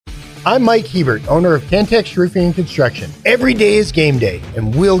I'm Mike Hebert, owner of Cantex Roofing and Construction. Every day is game day,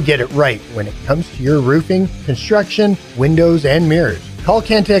 and we'll get it right when it comes to your roofing, construction, windows, and mirrors. Call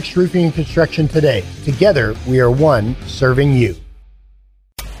Cantex Roofing and Construction today. Together, we are one serving you.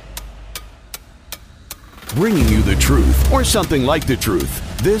 Bringing you the truth, or something like the truth.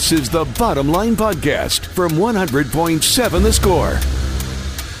 This is the Bottom Line Podcast from 100.7 The Score.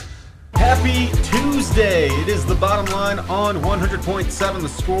 Happy Tuesday. It is the Bottom Line on 100.7 The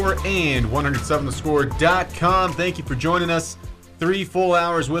Score and 107thescore.com. Thank you for joining us. 3 full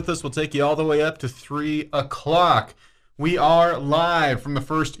hours with us. We'll take you all the way up to 3 o'clock. We are live from the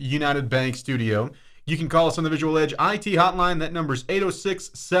First United Bank studio. You can call us on the Visual Edge IT hotline. That number is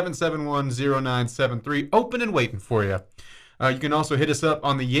 806-771-0973. Open and waiting for you. You can also hit us up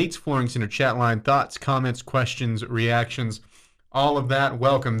on the Yates Flooring Center chat line. Thoughts, comments, questions, reactions, all of that,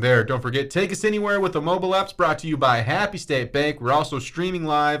 welcome there. Don't forget, Take Us Anywhere with the mobile apps, brought to you by Happy State Bank. We're also streaming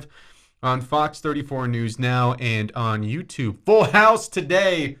live on Fox 34 News Now and on YouTube. Full house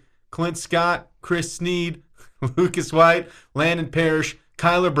today. Clint Scott, Chris Snead, Lucas White, Landon Parrish,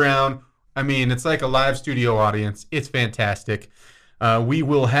 Kyler Brown. I mean, it's like a live studio audience. It's fantastic. We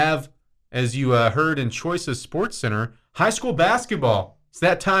will have, as you heard in Choices Sports Center, high school basketball. It's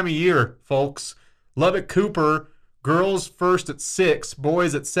that time of year, folks. Lubbock Cooper, girls first at 6,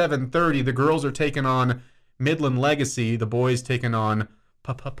 boys at 7:30. The girls are taking on Midland Legacy. The boys taking on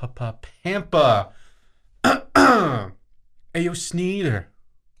Pampa. Ayo, Sneeder.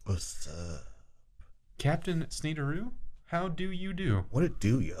 What's up? Captain Sneederoo, how do you do? What it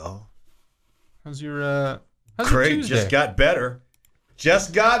do, y'all? How's your Craig Tuesday? just got better.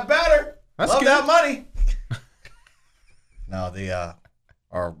 Just got better. That's Love good. that money. No,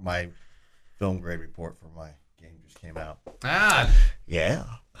 my film grade report for my game just came out. Yeah.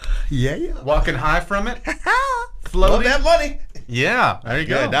 Walking high from it. Love Floating. that money. Yeah, there you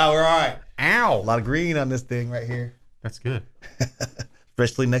go. Good. Now we're all right. Ow. A lot of green on this thing right here. That's good.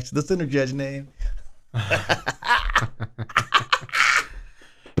 Especially next to the center judge name.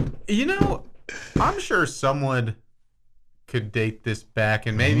 You know, I'm sure someone could date this back,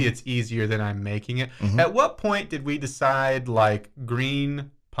 and maybe it's easier than I'm making it. At what point did we decide, like,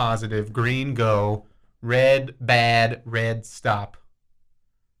 green positive, green go, red bad, red stop?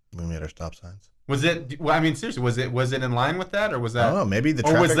 We made our stop signs. Was it? Well, I mean, seriously, was it in line with that, or was that? I don't know. Maybe the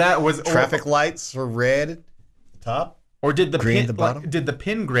or traffic, traffic lights are red at the top. Or did the green pin, at the bottom? did the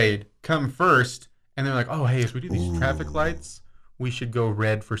pin grade come first, and they're like, oh, hey, as we do these traffic lights, we should go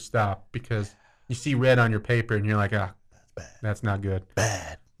red for stop, because you see red on your paper, and you're like, that's bad. That's not good.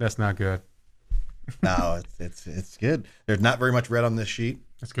 Bad. That's not good. No, it's good. There's not very much red on this sheet.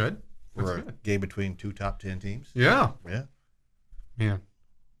 That's good. That's We're a good. game between 2 top 10 teams. Yeah. Yeah. Man,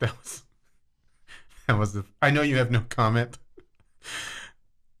 that was the. I know you have no comment.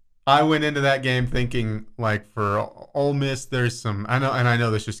 I went into that game thinking, like, for Ole Miss, there's some. I know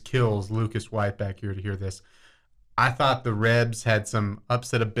this just kills Lucas White back here to hear this. I thought the Rebs had some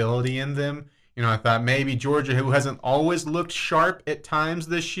upset ability in them. You know, I thought maybe Georgia, who hasn't always looked sharp at times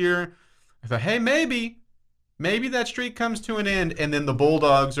this year, I thought, hey, maybe that streak comes to an end. And then the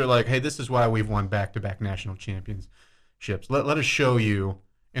Bulldogs are like, hey, this is why we've won back-to-back national championships. Let us show you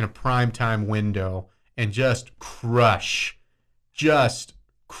in a primetime window and just crush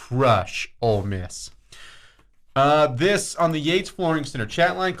Ole Miss. This on the Yates Flooring Center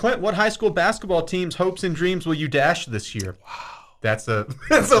chat line. Clint, what high school basketball team's hopes and dreams will you dash this year? Wow. That's a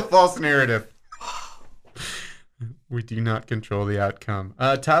false narrative. We do not control the outcome.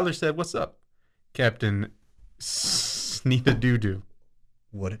 Tyler said, what's up, Captain Sneeda Doo-Doo?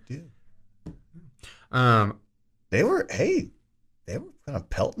 What it do? They were kind of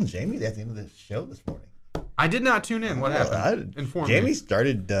pelting Jamie at the end of the show this morning. I did not tune in. What happened? Inform Jamie me.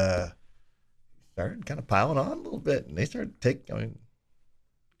 started kind of piling on a little bit, and they started Texter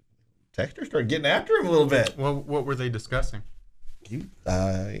started getting after him a little bit. Well, what were they discussing?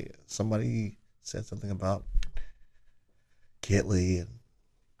 Somebody said something about Kitley,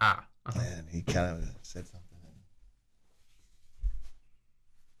 and he kind of said something.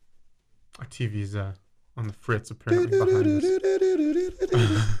 Our TV's on the fritz apparently behind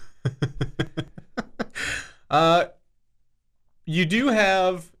us. You do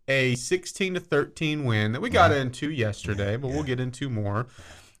have a 16-13 win that we got into yesterday, but we'll get into more.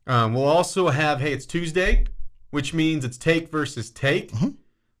 We'll also have, hey, it's Tuesday, which means it's take versus take. Who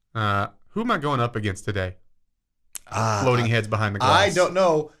am I going up against today? Floating heads behind the glass. I don't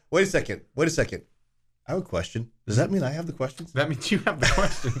know. Wait a second. I have a question. Does that mean I have the questions? That means you have the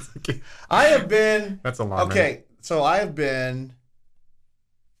questions. Okay. I have been. That's a lot. Okay, so I have been.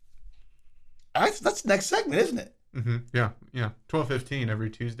 That's the next segment, isn't it? Mm-hmm. Yeah. 12:15 every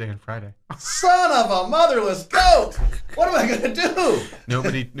Tuesday and Friday. Son of a motherless goat! What am I gonna do?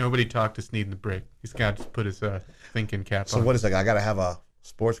 Nobody talked to Snead in the break. He's got to put his thinking cap on. So what is that? I gotta have a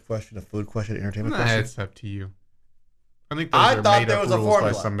sports question, a food question, an entertainment question? It's up to you. I think those are made up rules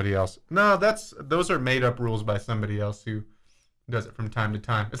by somebody else. No, those are made up rules by somebody else who does it from time to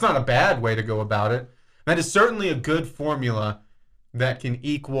time. It's not a bad way to go about it. That is certainly a good formula that can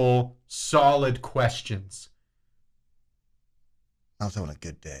equal solid questions. I was having a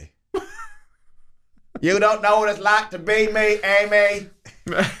good day. You don't know what it's like to be me, Amy.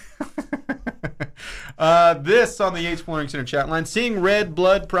 This on the Yates Flooring Center chat line. Seeing red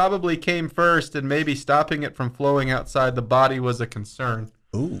blood probably came first, and maybe stopping it from flowing outside the body was a concern.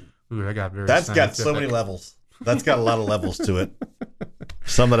 Ooh, I got very. That's got so many levels. That's got a lot of levels to it.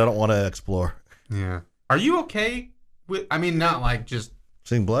 Some that I don't want to explore. Yeah. Are you okay with? I mean, not like just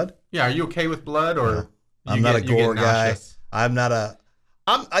seeing blood. Yeah. Are you okay with blood, or? No. I'm not a gore guy. I'm not a.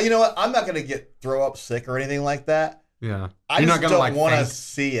 You know what? I'm not gonna throw up sick or anything like that. Yeah. I just don't want to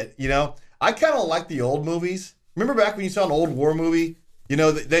see it. You know. I kind of like the old movies. Remember back when you saw an old war movie? You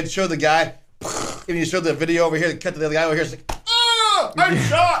know, they'd show the guy, and you show the video over here, they cut to the other guy over here, it's like, oh, I'm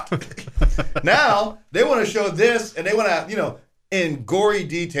shot! Now, they want to show this, and they want to, in gory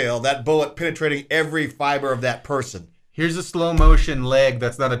detail, that bullet penetrating every fiber of that person. Here's a slow motion leg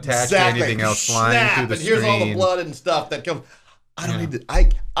that's not attached to anything else flying through the screen. Here's all the blood and stuff that comes. I don't need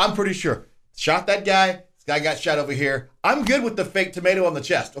to. I'm pretty sure. Shot that guy. This guy got shot over here. I'm good with the fake tomato on the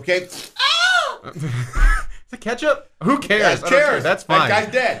chest, okay? Is it ketchup? Wwho cares? Yeah, I don't care. That's fine. That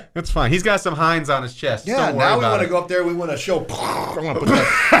guy's dead. That's fine. He's got some Heinz on his chest. Yeah, don't worry now we about want it. to go up there. We want to show. I'm going to put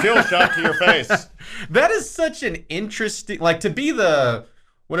that kill shot to your face. That is such an interesting, to be the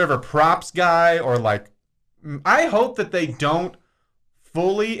whatever props guy or I hope that they don't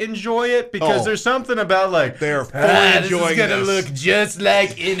fully enjoy it because there's something about they're fully enjoying this. Is gonna look just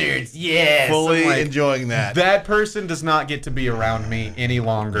like innards. Yes, fully enjoying that. That person does not get to be around me any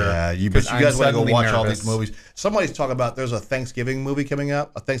longer. Yeah, you guys want to go watch all these movies. Somebody's talking about there's a Thanksgiving movie coming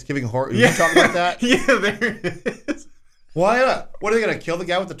up, a Thanksgiving horror. You talking about that? Yeah, there is. Why not? What are they gonna kill the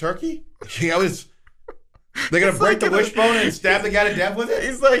guy with the turkey? They're gonna break the wishbone and stab the guy to death with it.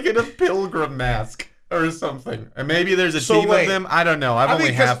 He's like in a pilgrim mask. Or something. And maybe there's a team of them. I don't know. I've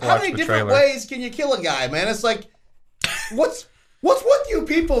only half watched the trailer. How many different ways can you kill a guy, man? It's like, what's with you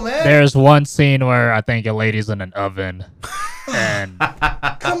people, man? There's one scene where I think a lady's in an oven and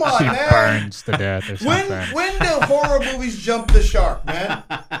come on, she man. burns to death or something. When do horror movies jump the shark, man?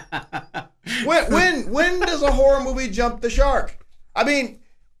 When does a horror movie jump the shark? I mean,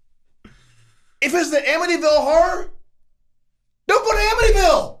 if it's the Amityville horror, don't go to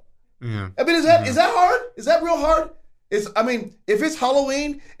Amityville. Yeah. I mean, is that hard? Is that real hard? If it's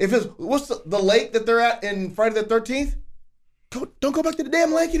Halloween, what's the lake that they're at in Friday the 13th? Don't go back to the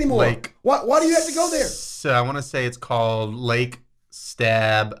damn lake anymore. Lake. Why do you have to go there? So I want to say it's called Lake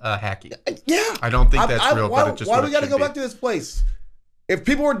Stab Hacky. Yeah. I don't think that's real, but it just why do we got to go back to this place? If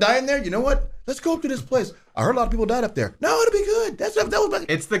people were dying there, you know what? Let's go up to this place. I heard a lot of people died up there. No, it'll be good.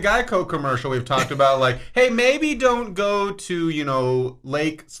 It's the Geico commercial we've talked about. Hey, maybe don't go to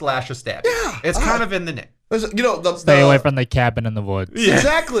lake/a-stab. Yeah, it's kind of in the name. Stay away from the cabin in the woods. Yeah.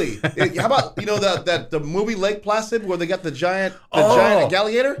 Exactly. How about the movie Lake Placid where they got the giant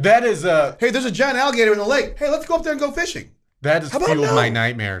alligator? That is hey, there's a giant alligator in the lake. Hey, let's go up there and go fishing. That has fueled my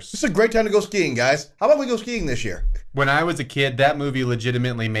nightmares. It's a great time to go skiing, guys. How about we go skiing this year? When I was a kid, that movie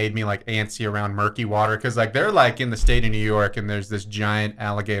legitimately made me antsy around murky water because they're in the state of New York and there's this giant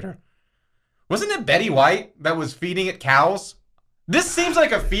alligator. Wasn't it Betty White that was feeding it cows? This seems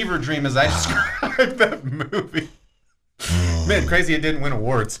like a fever dream as I describe that movie. Man, crazy it didn't win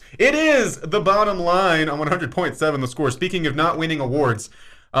awards. It is the bottom line on 100.7 The Score. Speaking of not winning awards,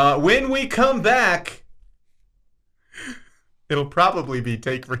 when we come back, it'll probably be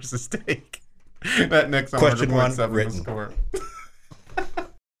take versus take. That next on Question 100.7 The Score.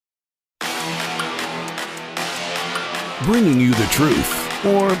 Bringing you the truth,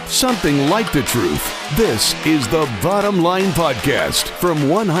 or something like the truth. This is the Bottom Line Podcast from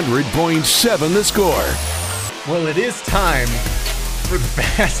 100.7 The Score. Well, it is time for the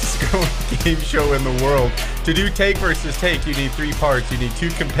fastest growing game show in the world. To do take versus take, you need 3 parts. You need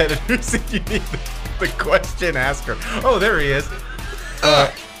 2 competitors, and you need the question asker. Oh, there he is.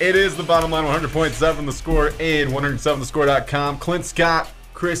 It is the bottom line 100.7 The Score and 107thescore.com. Clint Scott,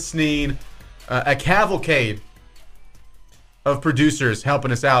 Chris Snead, a cavalcade of producers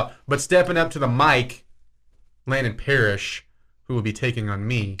helping us out, but stepping up to the mic, Landon Parrish, who will be taking on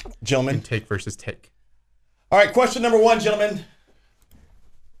me. Gentlemen. In take versus take. All right, question number 1, gentlemen.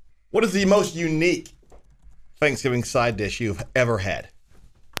 What is the most unique Thanksgiving side dish you've ever had?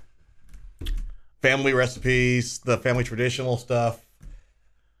 Family recipes, the family traditional stuff.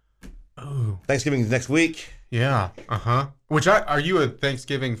 Oh, Thanksgiving's next week. yeah. Are you a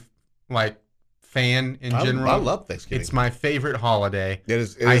Thanksgiving fan in general? I love Thanksgiving. It's my favorite holiday. It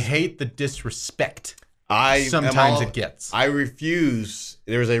is. I hate the disrespect. It gets. I refuse.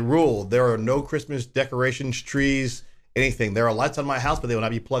 There's a rule. There are no Christmas decorations, trees, anything. There are lights on my house, but they will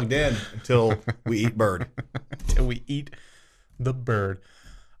not be plugged in until we eat bird. Until we eat the bird.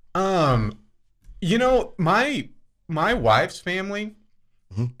 You know, my wife's family,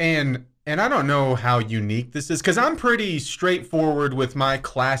 and I don't know how unique this is, because I'm pretty straightforward with my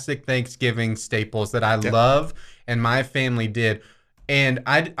classic Thanksgiving staples that I love, and my family did. And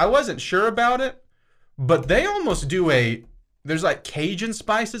I wasn't sure about it, but they almost do there's like Cajun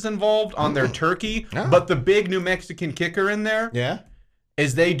spices involved on their turkey, but the big New Mexican kicker in there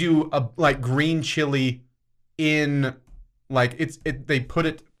is they do a green chili in, they put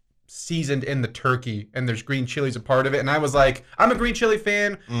it seasoned in the turkey, and there's green chilies a part of it. And I was like, I'm a green chili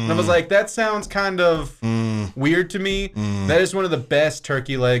fan, and I was like, that sounds kind of weird to me. That is one of the best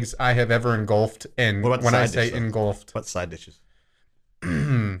turkey legs I have ever engulfed. And when I say engulfed, what side dishes?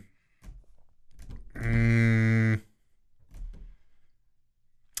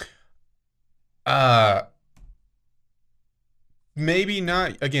 Maybe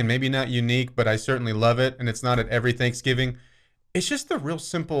not unique, but I certainly love it, and it's not at every Thanksgiving. It's just the real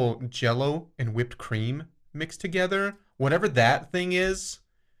simple Jell-O and whipped cream mixed together. Whatever that thing is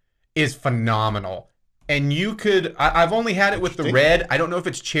phenomenal. And I've only had it with the red. I don't know if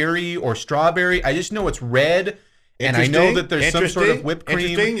it's cherry or strawberry. I just know it's red, and I know that there's some sort of whipped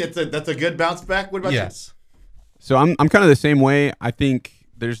cream. Interesting. That's a good bounce back. What about you? So I'm kind of the same way. I think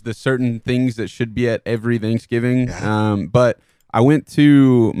there's the certain things that should be at every Thanksgiving. But I went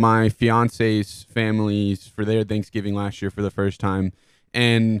to my fiance's family's for their Thanksgiving last year for the first time.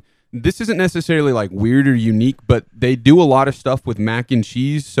 And this isn't necessarily like weird or unique, but they do a lot of stuff with mac and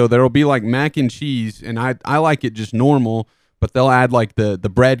cheese. So there'll be like mac and cheese, and I like it just normal, but they'll add like the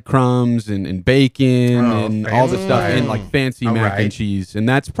breadcrumbs and bacon and all the stuff in, like fancy mac and cheese. And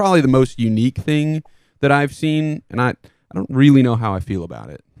that's probably the most unique thing that I've seen. And I don't really know how I feel about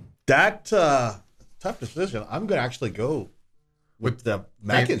it. That tough decision. I'm going to actually go with the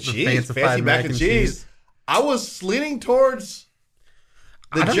mac and cheese, fancy mac and cheese. I was leaning towards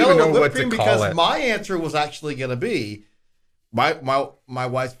the Jell-O whipped cream because my answer was actually going to be my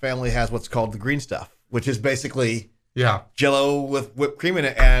wife's family has what's called the green stuff, which is basically Jell-O with whipped cream in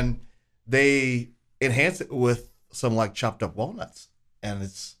it, and they enhance it with some like chopped up walnuts. And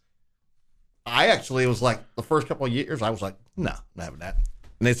I actually was like, the first couple of years I was like, no, I'm not having that.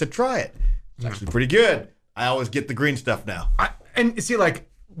 And they said, try it. It's actually pretty good. I always get the green stuff now. And see, like,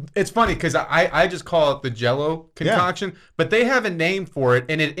 it's funny because I just call it the Jell-O concoction, but they have a name for it,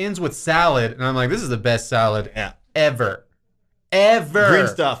 and it ends with salad, and I'm like, this is the best salad ever. Green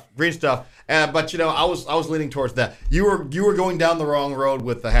stuff. But I was leaning towards that. You were going down the wrong road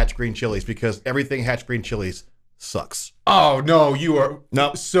with the Hatch green chilies, because everything Hatch green chilies sucks. Oh no, you are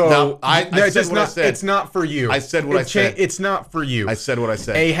no. So no, I said what I said. It's not for you. I said what I said. It's not for you. I said what I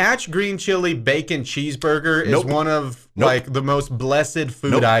said. A Hatch green chili bacon cheeseburger is one of like the most blessed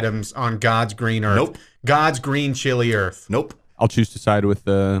food items on God's green earth. God's green chili earth. I'll choose to side with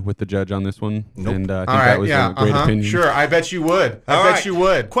the judge on this one. And I think that was a great opinion. Sure, I bet you would. I bet you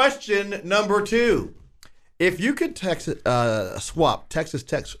would. Question number 2. If you could swap Texas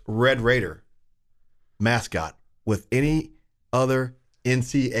Tech's Red Raider mascot with any other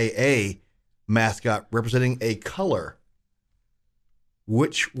NCAA mascot representing a color,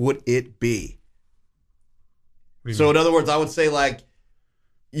 which would it be? So in other words, I would say like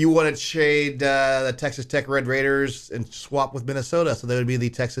you want to shade the Texas Tech Red Raiders and swap with Minnesota, so they would be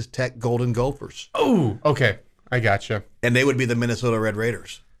the Texas Tech Golden Gophers. Oh, okay. I gotcha. And they would be the Minnesota Red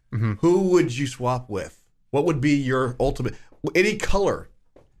Raiders. Mm-hmm. Who would you swap with? What would be your ultimate? Any color.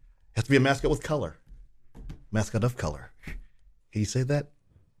 It has to be a mascot with color. Mascot of color. Can you say that?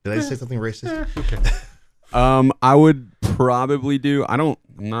 Did I say something racist? Okay. I would probably do. I'm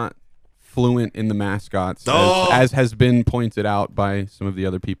not fluent in the mascots, as has been pointed out by some of the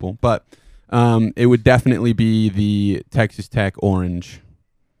other people, but it would definitely be the Texas Tech Orange.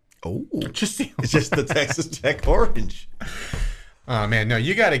 Oh, it's just the Texas Tech Orange. Oh man, no,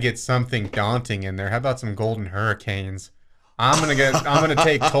 you got to get something daunting in there. How about some Golden Hurricanes? I'm gonna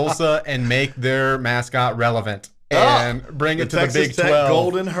take Tulsa and make their mascot relevant and bring it to the Big 12. Tech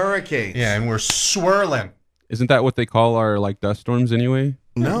Golden Hurricanes. Yeah, and we're swirling. Isn't that what they call our like dust storms anyway?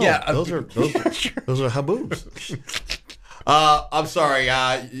 No, those are haboos. I'm sorry.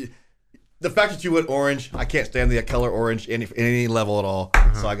 the fact that you went orange, I can't stand the color orange in any level at all.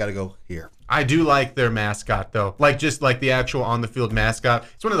 So I got to go here. I do like their mascot though, just like the actual on the field mascot.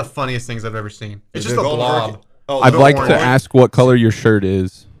 It's one of the funniest things I've ever seen. It's just a blob. Oh, I'd like to ask what color your shirt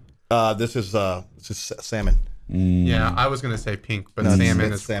is. This is salmon. Yeah, I was gonna say pink, but No, salmon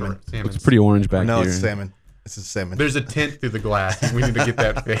it's is salmon. It's pretty orange back No, here. it's salmon. This is salmon. There's a tint through the glass. We need to get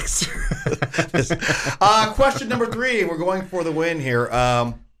that fixed. Question number 3. We're going for the win here.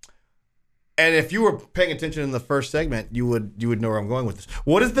 And if you were paying attention in the first segment, you would know where I'm going with this.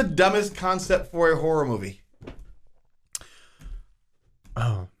 What is the dumbest concept for a horror movie?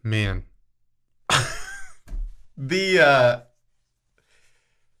 Oh man, the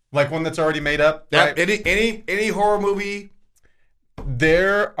like one that's already made up. Yeah, Right? any horror movie.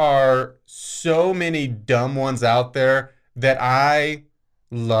 There are so many dumb ones out there that I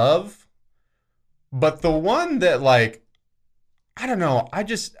love, but the one that I don't know,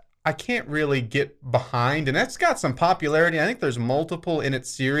 I can't really get behind, and that's got some popularity. I think there's multiple in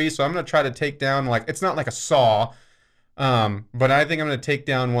its series, so I'm going to try to take down, it's not like a Saw, but I think I'm going to take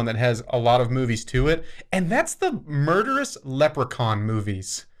down one that has a lot of movies to it, and that's the murderous Leprechaun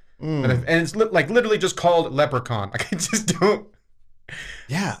movies. And it's literally just called Leprechaun. I just don't...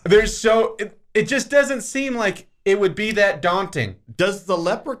 Yeah. It just doesn't seem like it would be that daunting. Does the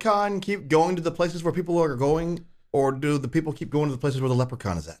leprechaun keep going to the places where people are going, or do the people keep going to the places where the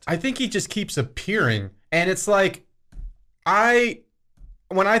leprechaun is at? I think he just keeps appearing, and it's like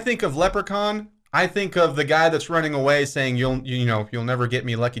when I think of Leprechaun, I think of the guy that's running away saying you'll never get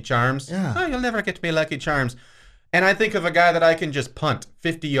me Lucky Charms. Yeah. Oh, you'll never get me Lucky Charms. And I think of a guy that I can just punt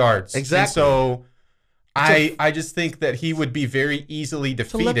 50 yards. Exactly. And so I just think that he would be very easily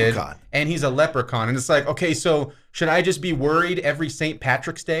defeated. And he's a leprechaun. And it's like, okay, so should I just be worried every St.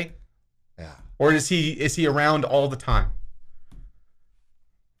 Patrick's Day? Yeah. Or is he around all the time?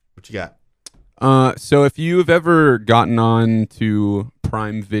 What you got? So if you've ever gotten on to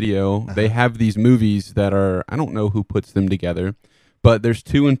Prime Video, they have these movies that are, I don't know who puts them together, but there's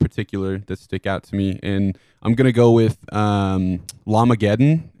 2 in particular that stick out to me, and I'm gonna go with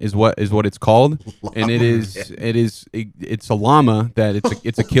Llamageddon is what it's called, and it's a llama that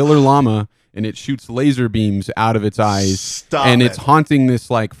it's a killer llama, and it shoots laser beams out of its eyes, it's haunting this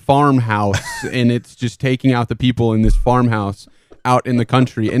farmhouse, and it's just taking out the people in this farmhouse out in the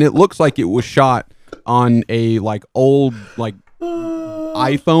country, and it looks like it was shot on a old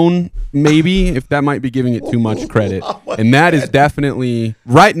iPhone, maybe, if that might be giving it too much credit. And that is definitely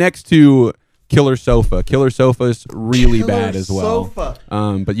right next to Killer Sofa. Killer Sofa's really bad as well.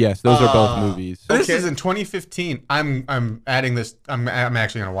 But yes, those are both movies. This is in 2015. I'm adding this. I'm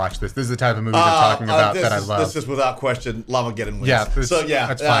actually going to watch this. This is the type of movies I'm talking about that I love. This is without question Llamageddon wins. Yeah.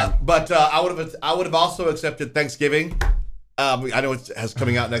 That's fine. But I would have also accepted Thanksgiving. I know it's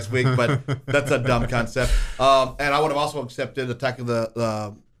coming out next week, but that's a dumb concept. And I would have also accepted Attack of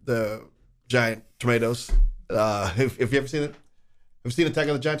the Giant Tomatoes. Have you ever seen it? Have you seen Attack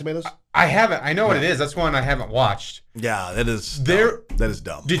of the Giant Tomatoes? I haven't. I know what it is. That's one I haven't watched. Yeah, that is dumb. That is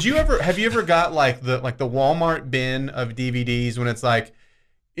dumb. Have you ever got the Walmart bin of DVDs when it's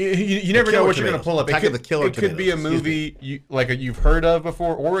you never know what you're going to pull up? It could be a movie you've heard of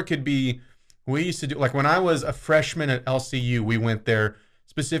before, or it could be. We used to do, when I was a freshman at LCU, we went there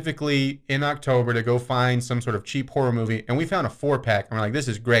specifically in October to go find some sort of cheap horror movie, and we found a 4-pack, and we're like, this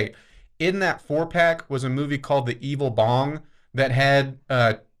is great. In that 4-pack was a movie called The Evil Bong that had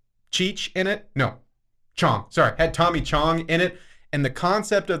Cheech in it. No, Chong. Sorry, had Tommy Chong in it, and the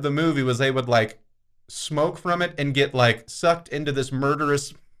concept of the movie was they would, smoke from it and get, sucked into this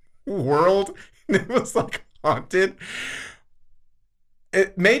murderous world. It was, haunted.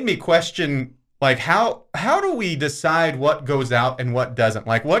 It made me question, how do we decide what goes out and what doesn't?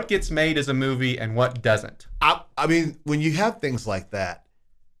 What gets made as a movie and what doesn't? I mean, when you have things like that,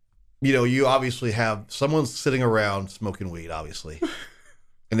 you obviously have someone sitting around smoking weed, obviously,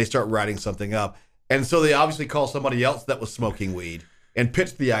 and they start writing something up. And so they obviously call somebody else that was smoking weed and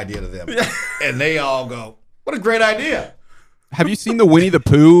pitch the idea to them. And they all go, what a great idea. Have you seen the Winnie the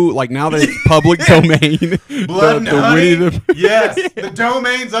Pooh? Now that it's public domain, Blood and honey. Winnie the Pooh. Yes, the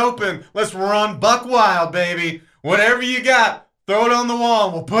domain's open. Let's run buck wild, baby. Whatever you got, throw it on the wall.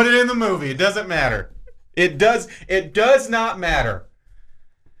 And we'll put it in the movie. It doesn't matter. It does not matter.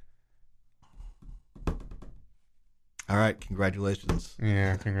 All right, congratulations.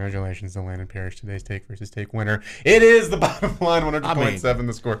 Yeah, congratulations to Landon Parrish, today's Take versus Take winner. It is the bottom line, 100.7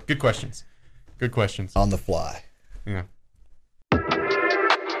 the score. Good questions. Good questions. On the fly. Yeah.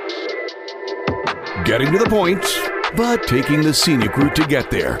 Getting to the point, but taking the scenic route to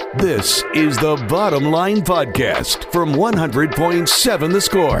get there. This is the Bottom Line Podcast from 100.7 The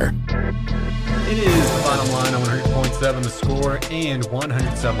Score. It is the bottom line on 100.7 The Score and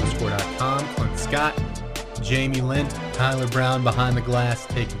 107thescore.com. Clint Scott, Jamie Lent, Tyler Brown behind the glass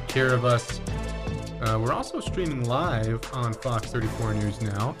taking care of us. We're also streaming live on Fox 34 News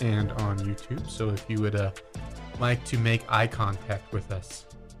now and on YouTube. So if you would like to make eye contact with us,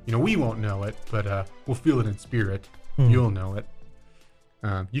 we won't know it, but we'll feel it in spirit. You'll know it.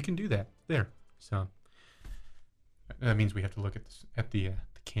 You can do that there. So that means we have to look at the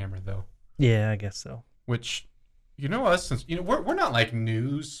camera, though. Yeah, I guess so. Which, us, since we're not like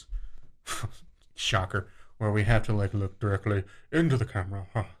news, shocker, where we have to like look directly into the camera,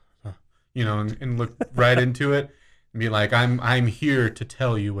 and look right into it and be like, I'm here to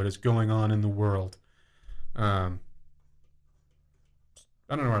tell you what is going on in the world. I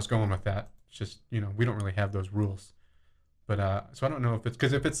don't know where I was going with that. It's just we don't really have those rules, but so I don't know if it's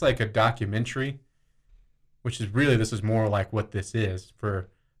because if it's like a documentary, which is really this is more like what this is for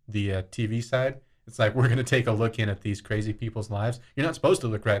the TV side. It's like we're going to take a look in at these crazy people's lives. You're not supposed to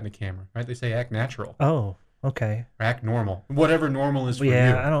look right in the camera, right? They say act natural. Oh, okay. Or act normal. Whatever normal is for you.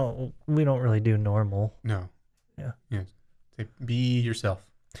 Yeah, we don't really do normal. No. Yeah. Say, be yourself.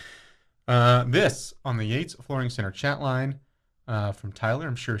 This on the Yates Flooring Center chat line from Tyler.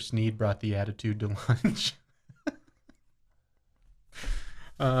 I'm sure Snead brought the attitude to lunch.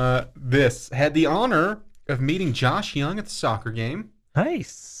 This had the honor of meeting Josh Young at the soccer game.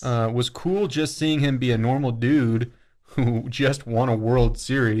 Nice. Was cool just seeing him be a normal dude who just won a World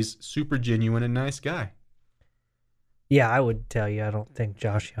Series. Super genuine and nice guy. Yeah, I would tell you, I don't think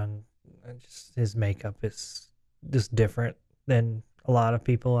Josh Young, just his makeup is just different than a lot of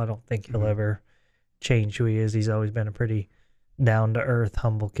people. I don't think he'll ever change who he is. He's always been a pretty down-to-earth,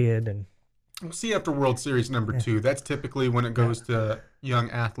 humble kid. And we'll see after World Series number 2. That's typically when it goes to young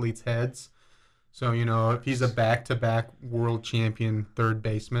athletes' heads. So, if he's a back-to-back world champion third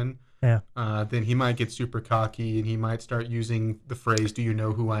baseman, then he might get super cocky and he might start using the phrase, "Do you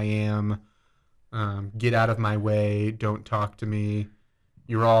know who I am? Get out of my way. Don't talk to me.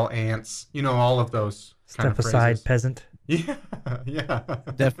 You're all ants." All of those kind of phrases. Step aside, peasant. Yeah.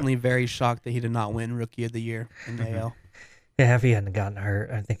 Definitely very shocked that he did not win Rookie of the Year in the AL. Yeah, if he hadn't gotten hurt,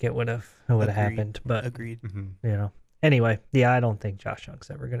 I think it would have happened. But Agreed. Anyway, I don't think Josh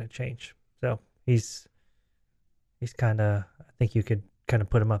Young's ever going to change. So he's kind of, I think you could kind of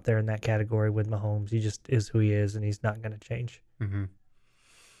put him up there in that category with Mahomes. He just is who he is, and he's not going to change.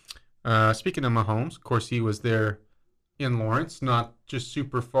 Speaking of Mahomes, of course, he was there in Lawrence, not just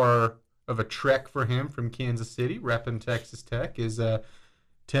super far of a trek for him from Kansas City, repping Texas Tech.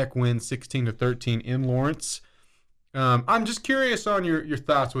 Tech wins 16-13 in Lawrence. I'm just curious on your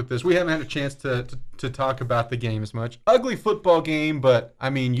thoughts with this. We haven't had a chance to talk about the game as much. Ugly football game, but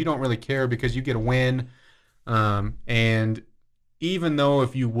you don't really care because you get a win. And even though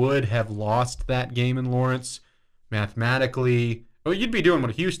if you would have lost that game in Lawrence, mathematically, you'd be doing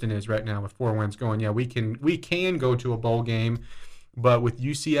what Houston is right now with 4 wins going. Yeah, we can go to a bowl game, but with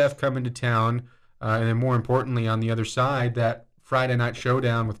UCF coming to town, and then more importantly on the other side, that Friday night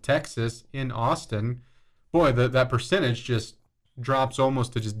showdown with Texas in Austin, boy, that percentage just drops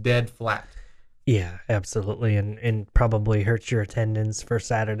almost to just dead flat. Yeah, absolutely, and probably hurts your attendance for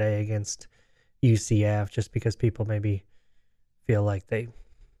Saturday against UCF just because people maybe feel like they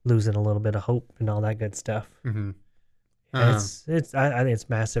losing a little bit of hope and all that good stuff. I think it's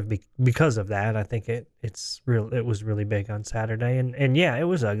massive because of that. I think it was really big on Saturday, and yeah, it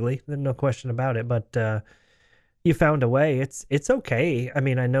was ugly. There's no question about it. But you found a way. It's okay. I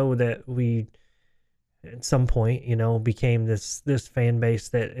mean, I know that we at some point, became this fan base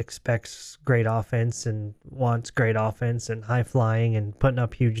that expects great offense and wants great offense and high flying and putting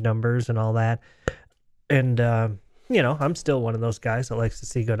up huge numbers and all that. And I'm still one of those guys that likes to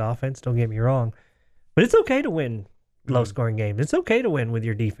see good offense. Don't get me wrong, but it's okay to win low scoring games. It's okay to win with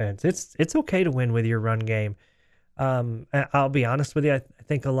your defense. It's okay to win with your run game. I'll be honest with you. I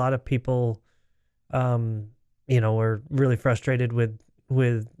think a lot of people, were really frustrated with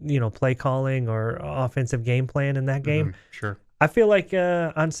play calling or offensive game plan in that game. Sure. I feel like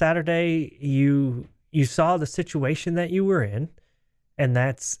on Saturday you saw the situation that you were in, and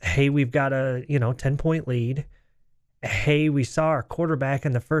that's, hey, we've got a 10-point lead. Hey, we saw our quarterback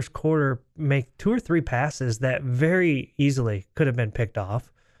in the first quarter make 2 or 3 passes that very easily could have been picked off,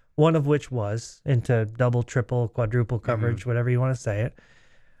 one of which was into double, triple, quadruple coverage, whatever you want to say it.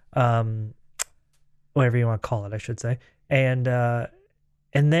 Whatever you want to call it, I should say.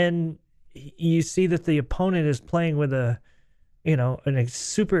 And then you see that the opponent is playing with a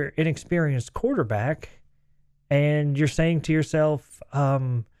super inexperienced quarterback, and you're saying to yourself,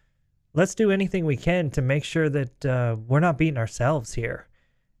 let's do anything we can to make sure that we're not beating ourselves here.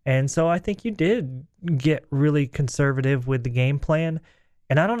 And so I think you did get really conservative with the game plan,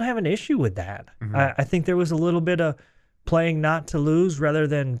 and I don't have an issue with that. I think there was a little bit of playing not to lose rather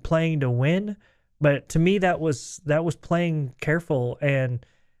than playing to win, but to me that was playing careful. And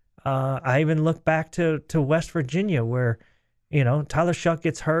I even look back to West Virginia where, Tyler Shuck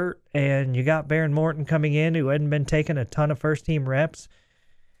gets hurt, and you got Baron Morton coming in who hadn't been taking a ton of first-team reps.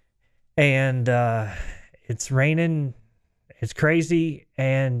 And it's raining, it's crazy,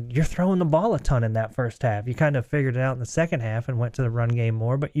 and you're throwing the ball a ton in that first half. You kind of figured it out in the second half and went to the run game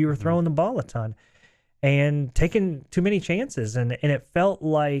more, but you were throwing the ball a ton and taking too many chances. And it felt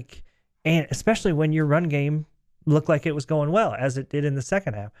like, and especially when your run game looked like it was going well, as it did in the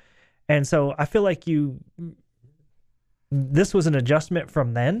second half. And so I feel like this was an adjustment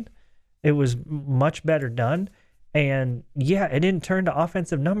from then. It was much better done. And yeah, it didn't turn to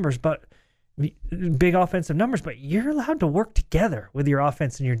offensive numbers, but big offensive numbers, but you're allowed to work together with your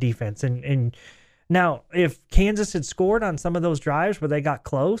offense and your defense. And now if Kansas had scored on some of those drives where they got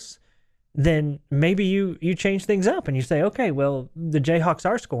close, then maybe you change things up and you say, okay, well, the Jayhawks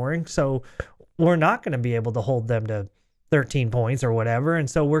are scoring, so we're not going to be able to hold them to 13 points or whatever, and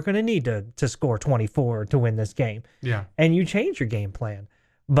so we're going to need to score 24 to win this game. Yeah. And you change your game plan.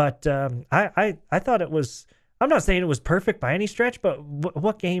 But I thought it was, I'm not saying it was perfect by any stretch, but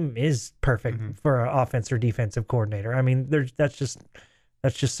what game is perfect for an offense or defensive coordinator? I mean, that's just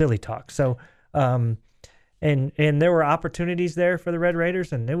silly talk. So, and there were opportunities there for the Red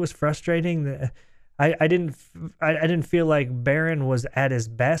Raiders, and it was frustrating. I didn't feel like Barron was at his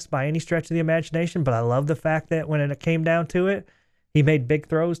best by any stretch of the imagination, but I love the fact that when it came down to it, he made big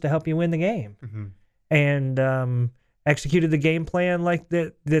throws to help you win the game, and executed the game plan like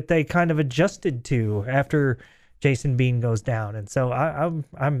that they kind of adjusted to after Jason Bean goes down. And so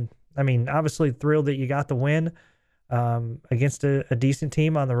I'm obviously thrilled that you got the win against a decent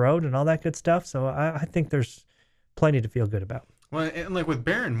team on the road and all that good stuff. So I think there's plenty to feel good about. Well, and like with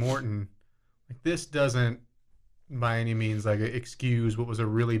Baron Morton, like this doesn't by any means like excuse what was a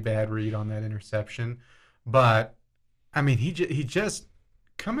really bad read on that interception, but I mean he just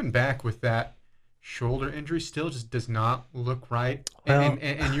coming back with that shoulder injury still just does not look right. Well,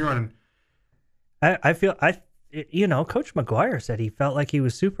 and you're on. I feel Coach McGuire said he felt like he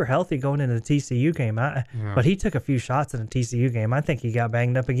was super healthy going into the TCU game. But he took a few shots in the TCU game. I think he got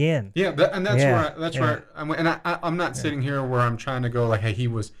banged up again. Yeah, that's right. I'm not sitting here where I'm trying to go like, hey, he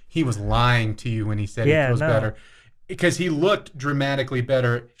was lying to you when he said he feels better, because he looked dramatically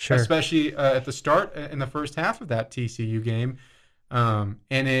better, especially at the start in the first half of that TCU game,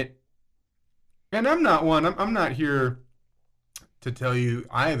 And I'm not here to tell you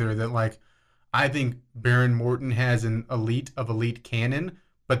either that like I think Baron Morton has an elite cannon,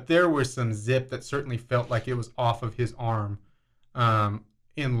 but there was some zip that certainly felt like it was off of his arm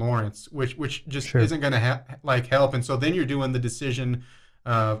in Lawrence, which just isn't going to help. And so then you're doing the decision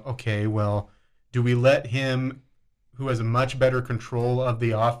of, okay, well, do we let him, who has a much better control of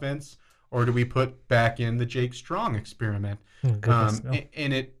the offense, or do we put back in the Jake Strong experiment?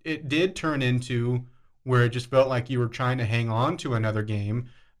 And it did turn into where it just felt like you were trying to hang on to another game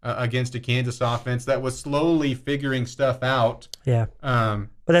against a Kansas offense that was slowly figuring stuff out. Yeah. But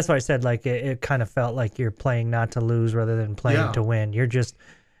that's why I said like it kind of felt like you're playing not to lose rather than playing to win. You're just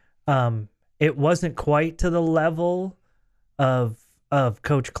it wasn't quite to the level of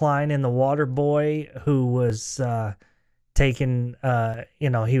Coach Klein and the Water Boy, who was taking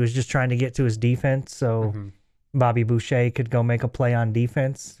he was just trying to get to his defense so Bobby Boucher could go make a play on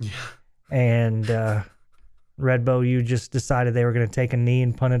defense. Yeah. And Redbow, you just decided they were going to take a knee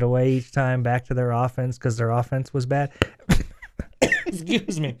and punt it away each time back to their offense because their offense was bad.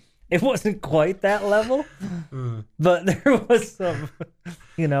 Excuse me. It wasn't quite that level, but there was some,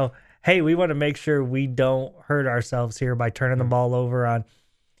 hey, we want to make sure we don't hurt ourselves here by turning the ball over on,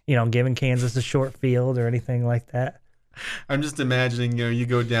 giving Kansas a short field or anything like that. I'm just imagining, you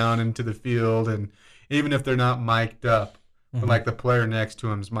go down into the field, and even if they're not mic'd up, but like the player next to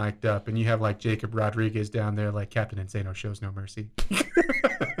him's mic'd up, and you have like Jacob Rodriguez down there, like Captain Insano shows no mercy.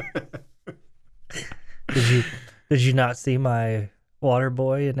 Did you not see my Water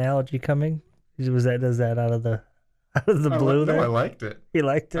Boy analogy coming? Does that out of the blue there? No, I liked it. You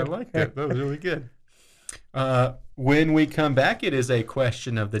liked it? I liked it. That was really good. When we come back, it is a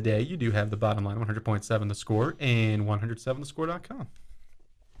question of the day. You do have the bottom line, 100.7 The Score and 107thescore.com.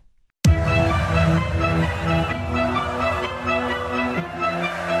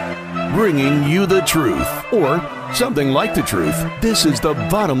 Bringing you the truth, or something like the truth. This is the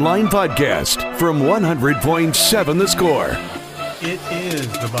Bottom Line Podcast from 100.7 The Score. It is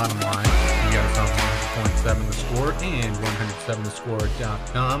the bottom line. You got it from 100.7 The Score and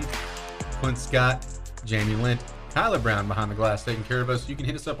 107thescore.com. Clint Scott, Jamie Lent, Tyler Brown behind the glass taking care of us. You can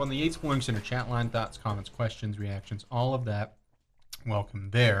hit us up on the Yates Flooring Center chat line, thoughts, comments, questions, reactions, all of that.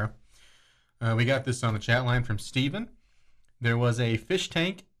 Welcome there. We got this on the chat line from Steven. There was a fish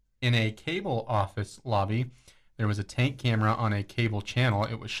tank in a cable office lobby. There was a tank camera on a cable channel.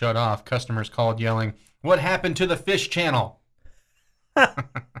 It was shut off. Customers called yelling, "What happened to the fish channel?"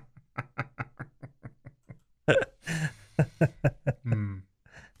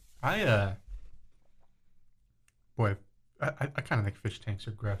 I kind of think fish tanks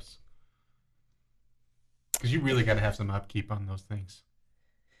are gross. Because you really got to have some upkeep on those things.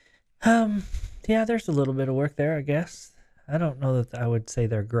 Yeah, there's a little bit of work there, I guess. I don't know that I would say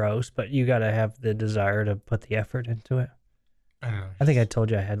they're gross, but you got to have the desire to put the effort into it. I don't know. I think I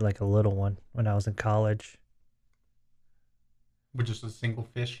told you I had like a little one when I was in college. With just a single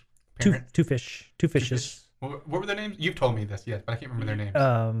fish? Two Parent? fishes. What were their names? You've told me this, yes, but I can't remember their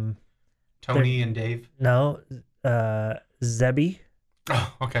names. Tony and Dave? No, Zebby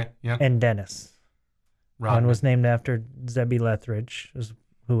Oh, okay, yeah. and Dennis. Rodman. One was named after Zebby Lethridge,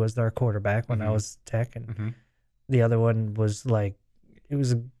 who was our quarterback when I was tech, and the other one was like, it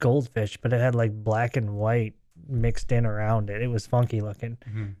was a goldfish, but it had like black and white mixed in around it. It was funky looking,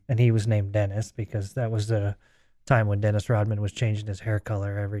 and he was named Dennis because that was the time when Dennis Rodman was changing his hair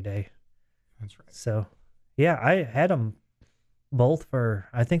color every day. That's right. So, yeah, I had them both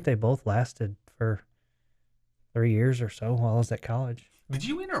I think they both lasted for 3 years or so while I was at college. Did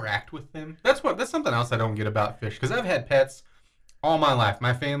you interact with them? That's something else I don't get about fish, because I've had pets all my life.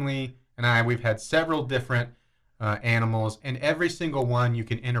 My family and we've had several different animals, and every single one you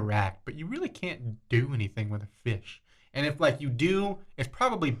can interact, but you really can't do anything with a fish. And if like you do, it's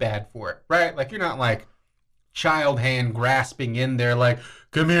probably bad for it, right? Like you're not like child hand grasping in there like,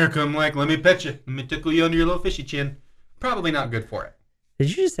 come here, let me pet you. Let me tickle you under your little fishy chin. Probably not good for it. Did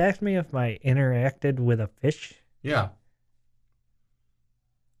you just ask me if I interacted with a fish? Yeah.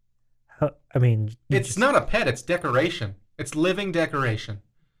 I mean... It's not a pet, it's decoration. It's living decoration.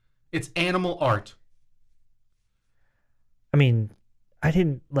 It's animal art. I mean, I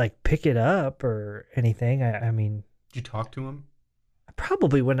didn't like pick it up or anything. I mean... Did you talk to him?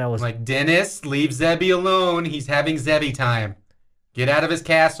 Probably when I was... Like, Dennis, leave Zebby alone. He's having Zebby time. Get out of his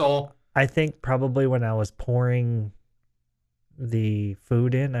castle. I think probably when I was pouring the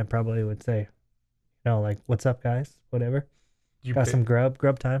food in, I probably would say, like, what's up, guys? Whatever. Got some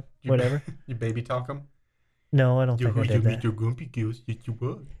grub time, whatever. You baby talk him? No, I don't think I did that. Your grumpy goose. Yes, you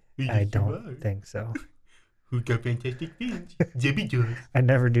were. I don't think so. Who's got fantastic fins? Zebby does. I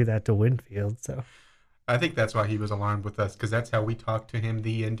never do that to Winfield, so... I think that's why he was alarmed with us, because that's how we talked to him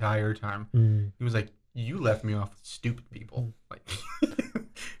the entire time. He was like, you left me off with stupid people. Like,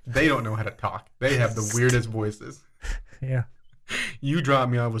 they don't know how to talk. They have the weirdest voices. Yeah. You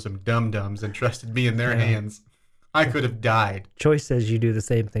dropped me off with some dum-dums and trusted me in their hands. I could have died. Choice says you do the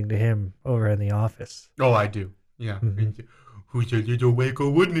same thing to him over in the office. Oh, I do. Yeah. Who's a little waco,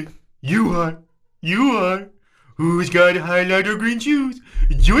 wouldn't it? You are. You are. Who's got highlighter green shoes?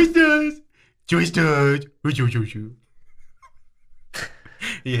 Joyce does. Joyce does.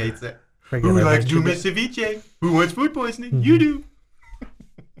 He hates it. Who likes to miss ceviche? Who wants food poisoning? You do.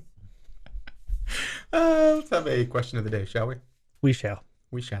 Let's have a question of the day, shall we? We shall.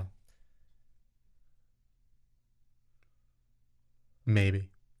 We shall. Maybe.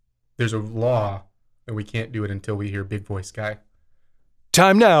 There's a law that we can't do it until we hear Big Voice Guy.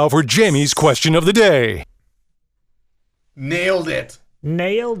 Time now for Jamie's question of the day. Nailed it.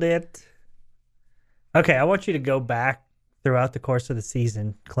 Nailed it. Okay, I want you to go back throughout the course of the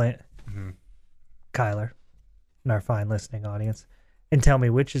season, Clint, Kyler, and our fine listening audience, and tell me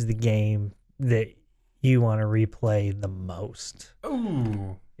which is the game that you want to replay the most.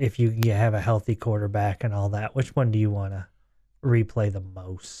 Ooh. If you have a healthy quarterback and all that, which one do you want to replay the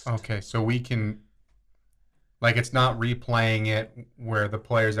most? Okay, so we can, like, it's not replaying it where the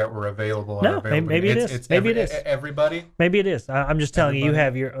players that were available are available. Maybe it is. Maybe it is. Everybody? Maybe it is. I'm just telling you,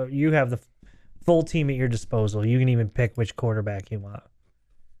 you have the full team at your disposal. You can even pick which quarterback you want.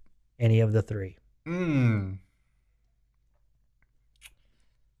 Any of the three. Man.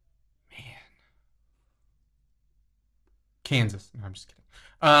 Kansas. No, I'm just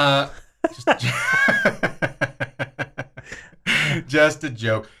kidding. Just a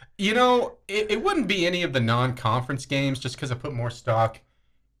joke. You know, it wouldn't be any of the non-conference games just because I put more stock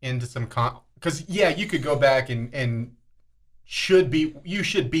into some because you could go back and you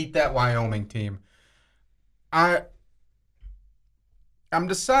should beat that Wyoming team. I'm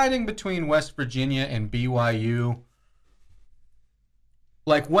deciding between West Virginia and BYU.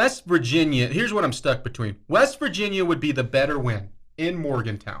 like West Virginia, here's what I'm stuck between. West Virginia would be the better win in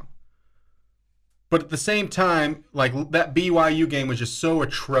Morgantown. But at the same time, like that BYU game was just so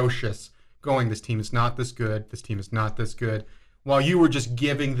atrocious going, this team is not this good, this team is not this good, while you were just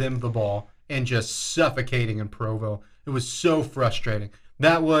giving them the ball and just suffocating in Provo. It was so frustrating.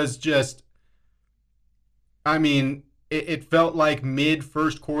 That was just, I mean, it felt like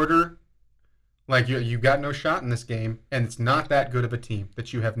mid-first quarter, like you got no shot in this game, and it's not that good of a team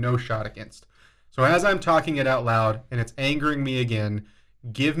that you have no shot against. So as I'm talking it out loud, and it's angering me again,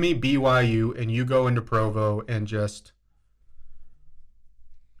 give me BYU, and you go into Provo and just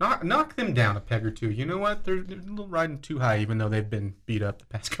knock them down a peg or two. You know what? They're a little riding too high, even though they've been beat up the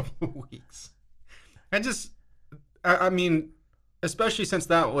past couple of weeks. I mean, especially since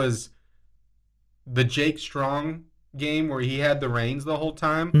that was the Jake Strong game where he had the reins the whole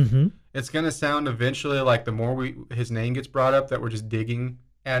time. Mm-hmm. It's going to sound eventually like the more his name gets brought up that we're just digging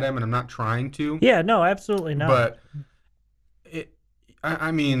at him, and I'm not trying to. Yeah, no, absolutely not. But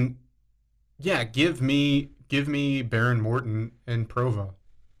I mean, yeah, give me Baron Morton in Provo.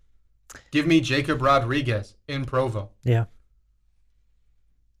 Give me Jacob Rodriguez in Provo. Yeah.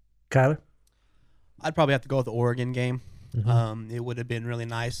 Kyler? I'd probably have to go with the Oregon game. Mm-hmm. It would have been really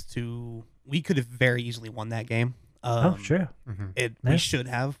nice to. We could have very easily won that game. Sure. We should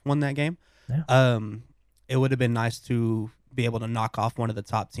have won that game. Yeah. It would have been nice to be able to knock off one of the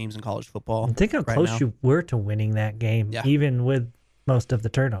top teams in college football. And think how right close now. you were to winning that game, Yeah. even with most of the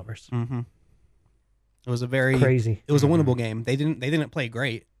turnovers. Mm-hmm. It was a very Crazy. It was a winnable game. They didn't play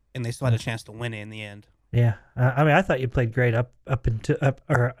great, and they still had a chance to win it in the end. Yeah, I mean, I thought you played great up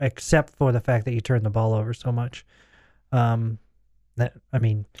or except for the fact that you turned the ball over so much. Which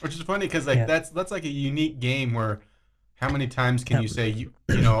is funny because that's like a unique game where how many times can you say you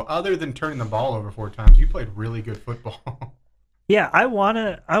know, other than turning the ball over 4 times, you played really good football. Yeah, I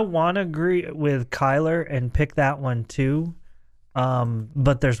wanna agree with Kyler and pick that one too.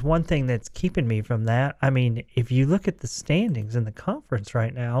 But there's one thing that's keeping me from that. I mean, if you look at the standings in the conference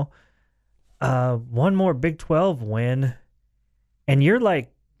right now, one more Big 12 win, and you're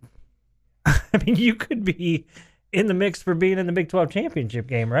like, I mean, you could be in the mix for being in the Big 12 championship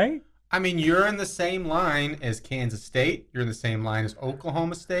game, right? I mean, you're in the same line as Kansas State. You're in the same line as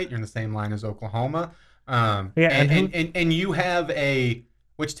Oklahoma State. You're in the same line as Oklahoma. And you have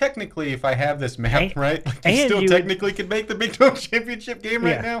which technically, if I have this map right, like you still technically could make the Big 12 championship game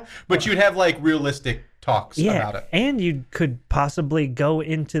right now, but you'd have like realistic talks about it. And you could possibly go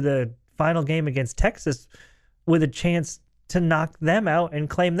into the final game against Texas with a chance to knock them out and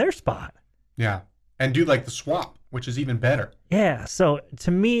claim their spot. Yeah, and do like the swap, which is even better. Yeah, so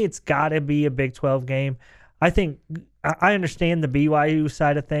to me, it's got to be a Big 12 game. I think I understand the BYU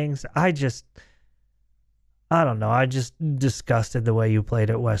side of things. I don't know. I just disgusted the way you played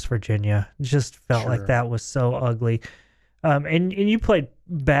at West Virginia. Just felt like that was so ugly. And you played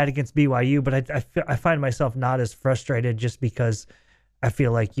bad against BYU, but I find myself not as frustrated just because I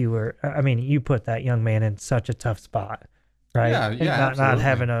feel like you put that young man in such a tough spot, right? Yeah, not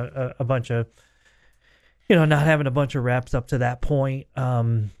having a bunch of, not having a bunch of reps up to that point.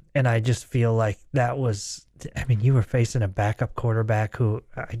 And I just feel like that was, I mean, you were facing a backup quarterback who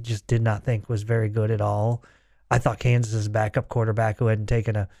I just did not think was very good at all. I thought Kansas's backup quarterback who hadn't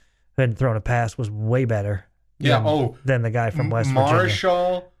thrown a pass was way better. Than the guy from West Virginia.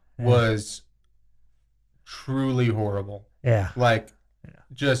 Marshall was truly horrible. Yeah.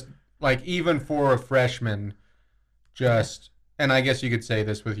 Just like even for a freshman, and I guess you could say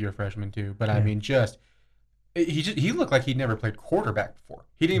this with your freshman too, but I mean, he looked like he'd never played quarterback before.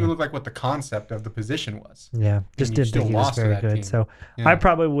 He didn't even look like what the concept of the position was. Yeah, just didn't think he was very good. Team. So I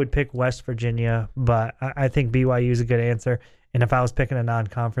probably would pick West Virginia, but I think BYU is a good answer. And if I was picking a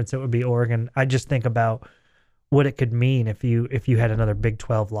non-conference, it would be Oregon. I just think about what it could mean if you had another Big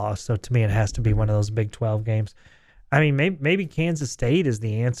 12 loss. So to me, it has to be one of those Big 12 games. I mean, maybe Kansas State is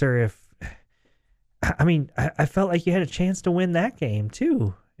the answer. I felt like you had a chance to win that game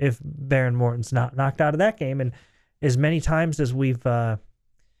too if Baron Morton's not knocked out of that game. And as many times as we've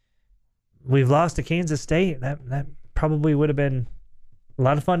lost to Kansas State, that probably would have been a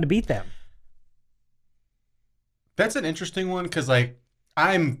lot of fun to beat them. That's an interesting one because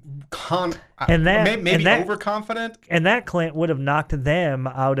I'm overconfident. And that Clint would have knocked them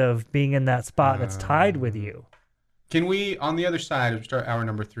out of being in that spot that's tied with you. Can we, on the other side, we start hour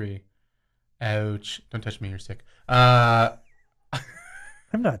number 3. Ouch. Don't touch me, you're sick. I'm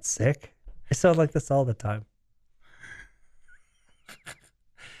not sick. I sound like this all the time.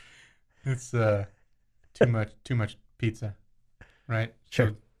 It's too much pizza, right?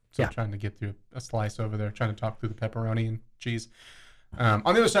 Sure. So I'm trying to get through a slice over there, trying to talk through the pepperoni and cheese. On the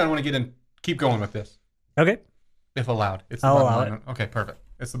other side, I want to keep going with this, Okay. if allowed. It's the I'll bottom allow line. Okay, perfect.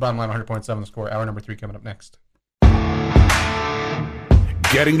 It's the bottom line, 100.7 the score. Hour number 3 coming up next.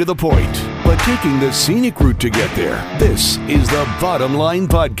 Getting to the point, but taking the scenic route to get there. This is the Bottom Line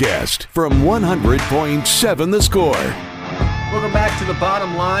Podcast from 100.7 The Score. Welcome back to the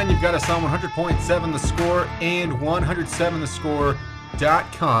bottom line. You've got us on 100.7 The Score and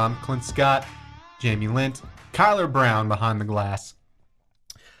 107thescore.com. Clint Scott, Jamie Lent, Kyler Brown behind the glass.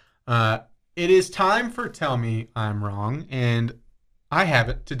 It is time for Tell Me I'm Wrong, and I have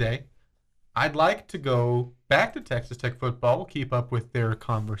it today. I'd like to go back to Texas Tech football. We'll keep up with their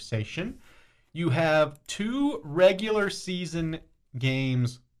conversation. You have 2 regular season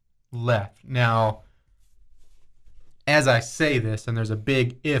games left. Now, as I say this, and there's a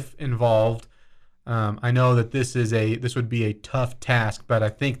big if involved, I know that this would be a tough task, but I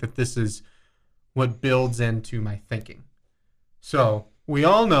think that this is what builds into my thinking. So, we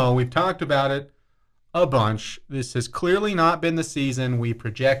all know, we've talked about it a bunch. This has clearly not been the season we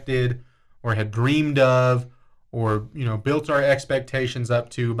projected or had dreamed of or, built our expectations up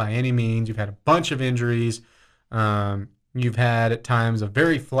to by any means. You've had a bunch of injuries. You've had, at times, a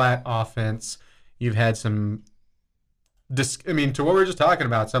very flat offense. You've had some, to what we were just talking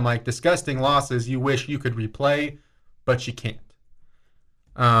about, some disgusting losses you wish you could replay, but you can't.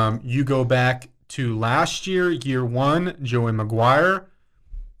 You go back to last year, year 1, Joey McGuire.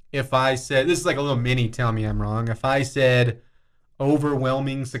 If I said, this is like a little mini Tell Me I'm Wrong. If I said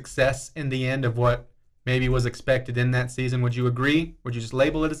overwhelming success in the end of what maybe was expected in that season, would you agree? Would you just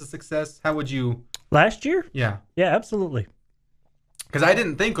label it as a success? How would you? Last year? Yeah. Yeah, absolutely. Because I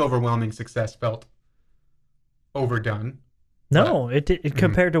didn't think overwhelming success felt overdone. No, it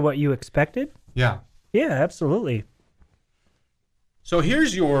compared to what you expected? Yeah. Yeah, absolutely. So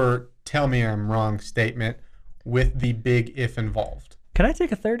here's your Tell Me I'm Wrong statement with the big if involved. Can I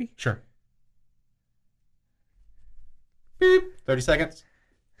take a 30? Sure. Beep. 30 seconds.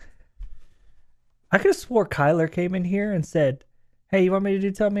 I could have swore Kyler came in here and said, hey, you want me to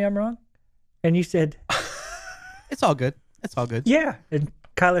do Tell Me I'm Wrong? And you said, It's all good. It's all good. yeah. And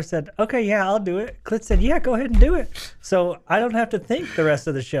Kyler said, okay, yeah, I'll do it. Clint said, yeah, go ahead and do it. So I don't have to think the rest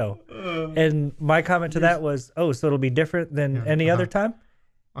of the show. And my comment to that was, oh, so it'll be different than any other time?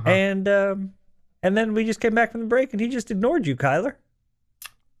 And then we just came back from the break and he just ignored you, Kyler.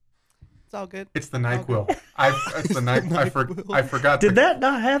 It's all good. It's the NyQuil. It's the NyQuil. I forgot. Did that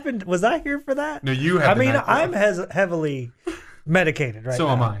not happen? Was I here for that? No, you have. I mean, I'm heavily medicated right now. So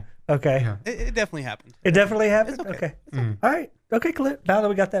am I. Okay. Yeah. It definitely happened. It definitely happened? It's okay. Okay. All right. Okay, Clint. Now that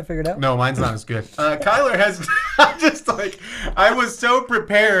we got that figured out. No, mine's not as good. Kyler has. I'm just I was so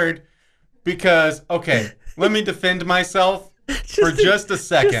prepared because, okay, let me defend myself for just a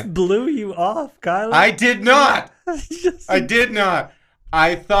second. Just blew you off, Kyler. I did not. I did not.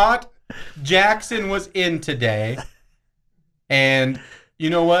 I thought Jackson was in today. And you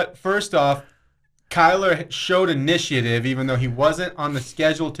know what? First off, Kyler showed initiative even though he wasn't on the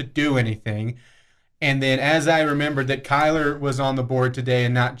schedule to do anything. And then as I remembered that Kyler was on the board today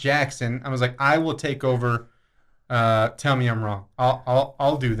and not Jackson, I was like, I will take over. Tell Me I'm Wrong.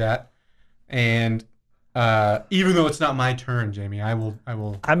 I'll do that. And even though it's not my turn, Jamie, I will.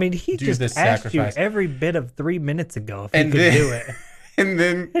 I mean, he do just this asked sacrifice. you every bit of 3 minutes ago if you could do it. And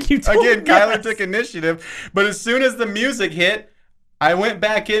then you told again, him Kyler yes. took initiative. But as soon as the music hit, I went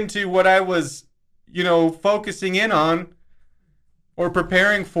back into what I was, focusing in on or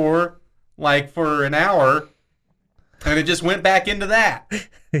preparing for, for an hour, and it just went back into that.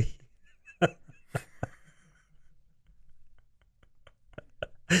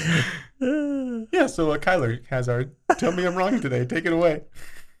 Yeah, so Kyler has our Tell Me I'm Wrong today. Take it away.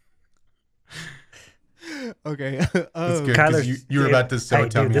 Okay. That's good, 'cause you were about to tell me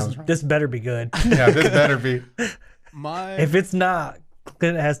I was wrong. This better be good. Yeah, this better be. If it's not,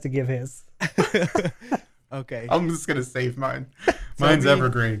 Clint has to give his. Okay. I'm just going to save mine. Mine's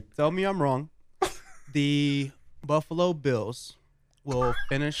evergreen. Tell me I'm wrong. The Buffalo Bills will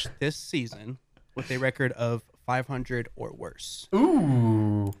finish this season with a record of 500 or worse.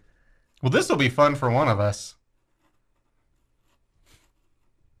 Ooh. Well, this will be fun for one of us.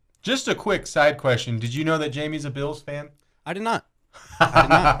 Just a quick side question. Did you know that Jamie's a Bills fan? I did not.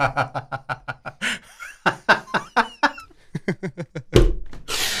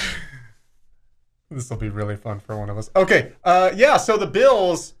 This will be really fun for one of us. Okay. So the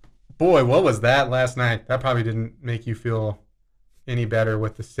Bills, boy, what was that last night? That probably didn't make you feel any better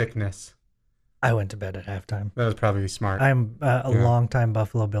with the sickness. I went to bed at halftime. That was probably smart. I'm a longtime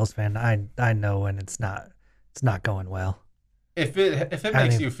Buffalo Bills fan. I know when it's not going well. If it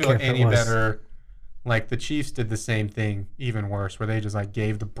makes you feel any better, Like the Chiefs did the same thing, even worse, where they just like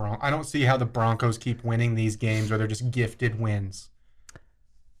gave the I don't see how the Broncos keep winning these games where they're just gifted wins.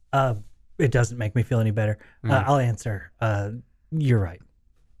 It doesn't make me feel any better. I'll answer. You're right.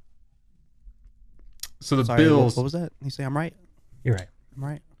 So the Sorry, Bills. What was that? You say I'm right? You're right. I'm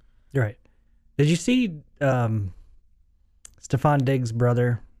right. You're right. Did you see Stephon Diggs'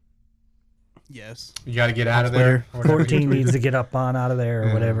 brother? Yes. You got to get out of there. 14 needs to get up on out of there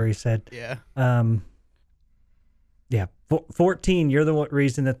or whatever he said. Yeah. Yeah. 14. You're the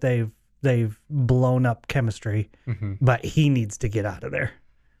reason that they've blown up chemistry, but he needs to get out of there,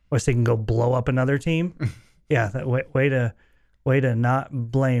 or so he can go blow up another team. Yeah. That way to not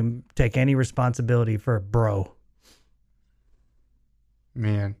take any responsibility for a bro.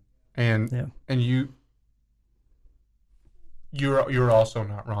 Man, and you're also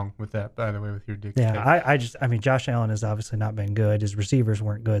not wrong with that, by the way, with your Diggs. Yeah, I mean, Josh Allen has obviously not been good. His receivers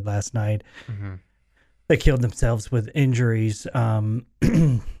weren't good last night. They killed themselves with injuries. And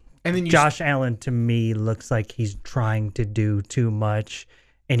then Josh Allen, to me, looks like he's trying to do too much,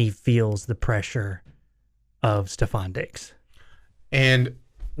 and he feels the pressure of Stephon Diggs. And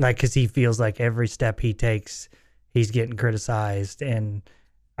like, because he feels like every step he takes, he's getting criticized, and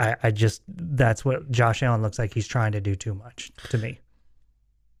I just, that's what Josh Allen looks like. He's trying to do too much to me.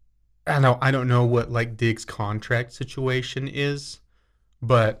 I don't know what like Diggs' contract situation is,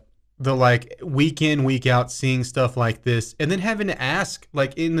 but the like week in, week out seeing stuff like this, and then having to ask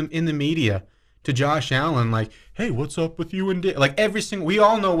like in the media to Josh Allen, like, hey, what's up with you and Diggs? Like we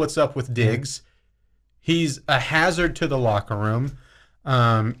all know what's up with Diggs. He's a hazard to the locker room.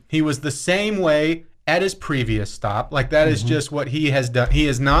 He was the same way at his previous stop. Like that is just what he has done. He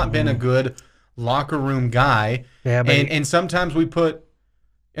has not been a good locker room guy. Yeah, but and sometimes we put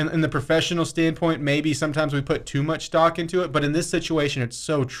in the professional standpoint, maybe sometimes we put too much stock into it. But in this situation, it's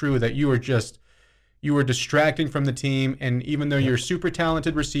so true that you were distracting from the team, and even though you're a super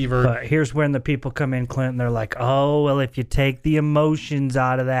talented receiver. But here's when the people come in, Clint, and they're like, oh, well, if you take the emotions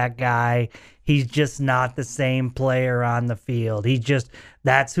out of that guy, he's just not the same player on the field.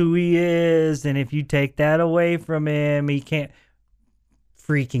 That's who he is. And if you take that away from him, he can't.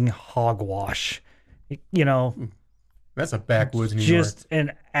 Freaking hogwash. You know. That's a backwoods New York. Just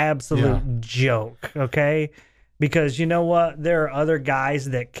an absolute joke, okay? Because you know what? There are other guys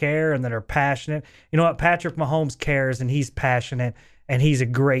that care and that are passionate. You know what? Patrick Mahomes cares, and he's passionate, and he's a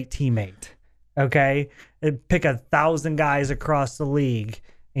great teammate, okay? Pick 1,000 guys across the league,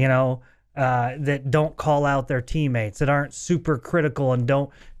 you know, that don't call out their teammates, that aren't super critical and don't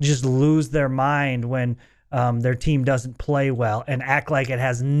just lose their mind when their team doesn't play well and act like it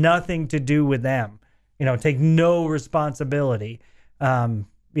has nothing to do with them. You know, take no responsibility. I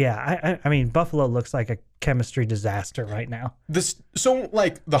mean, Buffalo looks like a chemistry disaster right now. So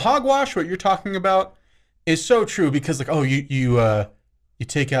like the hogwash, what you're talking about, is so true because like, oh, you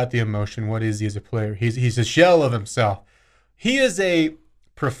take out the emotion. What is he as a player? He's a shell of himself. He is a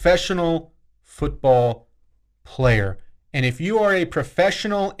professional football player, and if you are a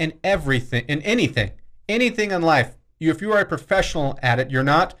professional in everything, in anything in life, if you are a professional at it, you're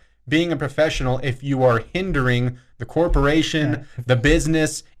not being a professional if you are hindering the corporation, the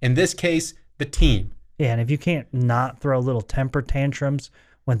business, in this case, the team. Yeah, and if you can't not throw little temper tantrums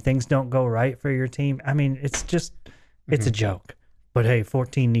when things don't go right for your team, I mean, it's a joke. But hey,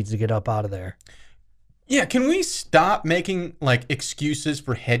 14 needs to get up out of there. Yeah, can we stop making like excuses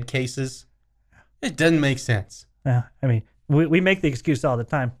for head cases? It doesn't make sense. Yeah, I mean, we make the excuse all the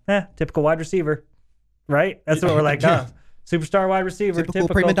time. Typical wide receiver, right? That's what we're like. Superstar wide receiver. Typical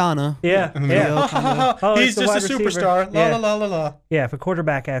prima donna. Yeah. He's just a superstar. La, la, la, la. Yeah, if a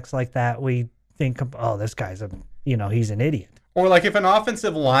quarterback acts like that, we think, oh, this guy's he's an idiot. Or like if an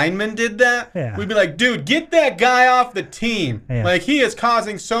offensive lineman did that, we'd be like, dude, get that guy off the team. Yeah. Like he is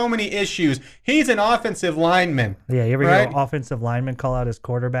causing so many issues. He's an offensive lineman. Yeah, you ever hear an offensive lineman call out his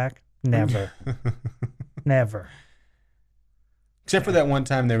quarterback? Never. Never. Except for that one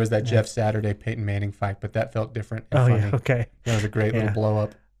time there was that Jeff Saturday Peyton Manning fight, but that felt different and funny. Yeah, okay. That was a great little blow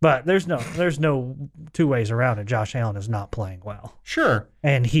up. But there's no two ways around it. Josh Allen is not playing well. Sure.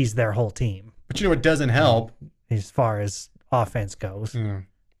 And he's their whole team. But you know what doesn't help? As far as offense goes.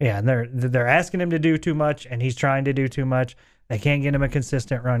 Yeah, and they're asking him to do too much, and he's trying to do too much. They can't get him a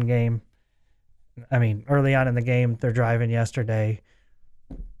consistent run game. I mean, early on in the game, they're driving yesterday.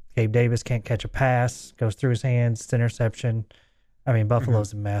 Gabe Davis can't catch a pass, goes through his hands, it's interception. I mean,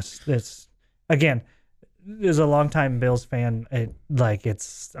 Buffalo's a mess. It's, again, as a longtime Bills fan,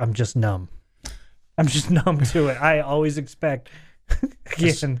 I'm just numb. I'm just numb to it. I always expect,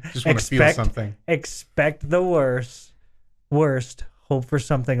 again, just want to feel something. Expect the worst, hope for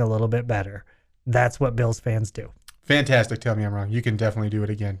something a little bit better. that's what Bills fans do. Fantastic. Tell me I'm wrong. You can definitely do it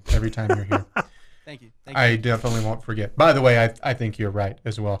again every time you're here. Thank you. I definitely won't forget. By the way, I think you're right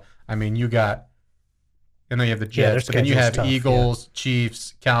as well. I mean, you got, I know you have the Jets, but then you have Eagles,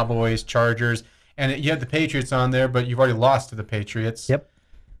 Chiefs, Cowboys, Chargers, and you have the Patriots on there, but you've already lost to the Patriots. Yep.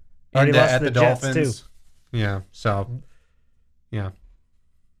 Already lost at to the Jets, Dolphins. too. Yeah. So, yeah.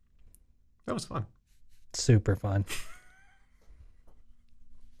 That was fun. Super fun.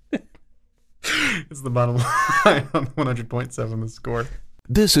 It's the bottom line on 100.7 The Score.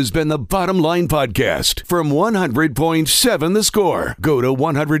 This has been the Bottom Line Podcast from 100.7 The Score. Go to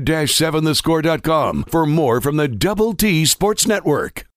 100-7thescore.com for more from the Double T Sports Network.